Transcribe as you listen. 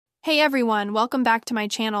Hey everyone, welcome back to my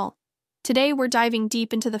channel. Today we're diving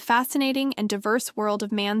deep into the fascinating and diverse world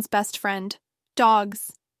of man's best friend,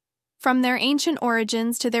 dogs. From their ancient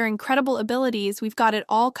origins to their incredible abilities, we've got it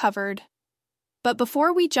all covered. But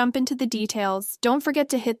before we jump into the details, don't forget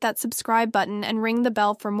to hit that subscribe button and ring the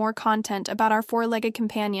bell for more content about our four-legged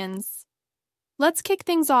companions. Let's kick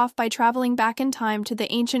things off by traveling back in time to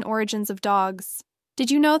the ancient origins of dogs.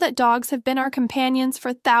 Did you know that dogs have been our companions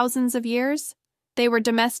for thousands of years? They were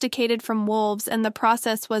domesticated from wolves, and the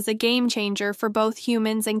process was a game changer for both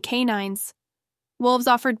humans and canines. Wolves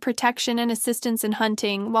offered protection and assistance in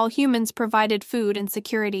hunting, while humans provided food and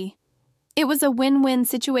security. It was a win-win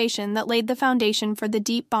situation that laid the foundation for the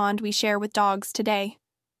deep bond we share with dogs today.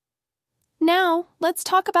 Now, let's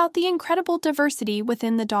talk about the incredible diversity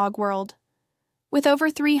within the dog world. With over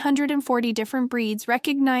 340 different breeds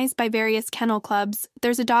recognized by various kennel clubs,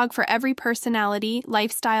 there's a dog for every personality,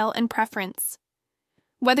 lifestyle, and preference.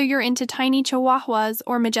 Whether you're into tiny Chihuahuas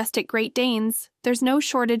or majestic Great Danes, there's no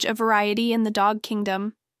shortage of variety in the dog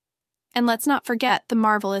kingdom. And let's not forget the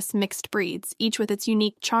marvelous mixed breeds, each with its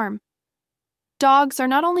unique charm. Dogs are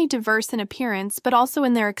not only diverse in appearance, but also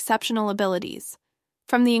in their exceptional abilities.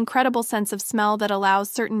 From the incredible sense of smell that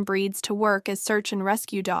allows certain breeds to work as search and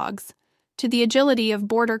rescue dogs, to the agility of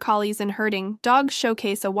border collies and herding, dogs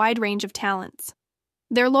showcase a wide range of talents.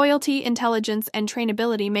 Their loyalty, intelligence, and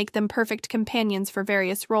trainability make them perfect companions for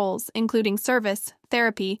various roles, including service,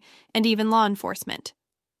 therapy, and even law enforcement.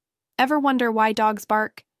 Ever wonder why dogs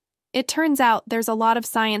bark? It turns out there's a lot of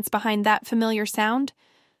science behind that familiar sound.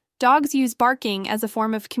 Dogs use barking as a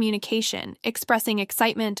form of communication, expressing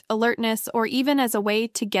excitement, alertness, or even as a way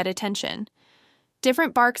to get attention.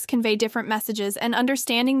 Different barks convey different messages, and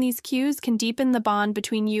understanding these cues can deepen the bond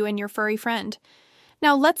between you and your furry friend.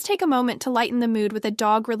 Now let's take a moment to lighten the mood with a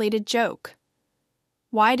dog-related joke.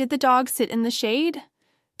 Why did the dog sit in the shade?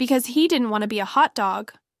 Because he didn't want to be a hot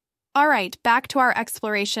dog. Alright, back to our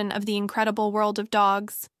exploration of the incredible world of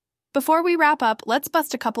dogs. Before we wrap up, let's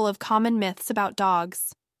bust a couple of common myths about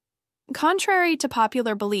dogs. Contrary to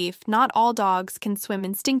popular belief, not all dogs can swim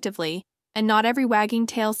instinctively, and not every wagging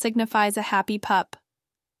tail signifies a happy pup.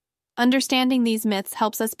 Understanding these myths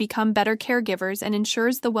helps us become better caregivers and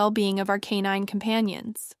ensures the well-being of our canine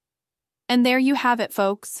companions. And there you have it,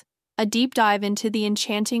 folks, a deep dive into the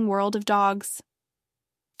enchanting world of dogs.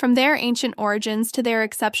 From their ancient origins to their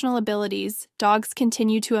exceptional abilities, dogs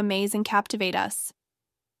continue to amaze and captivate us.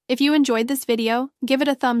 If you enjoyed this video, give it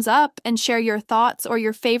a thumbs up and share your thoughts or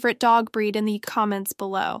your favorite dog breed in the comments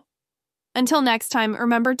below. Until next time,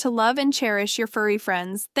 remember to love and cherish your furry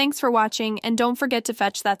friends. Thanks for watching, and don't forget to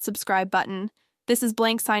fetch that subscribe button. This is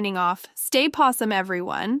Blank signing off. Stay possum,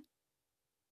 everyone.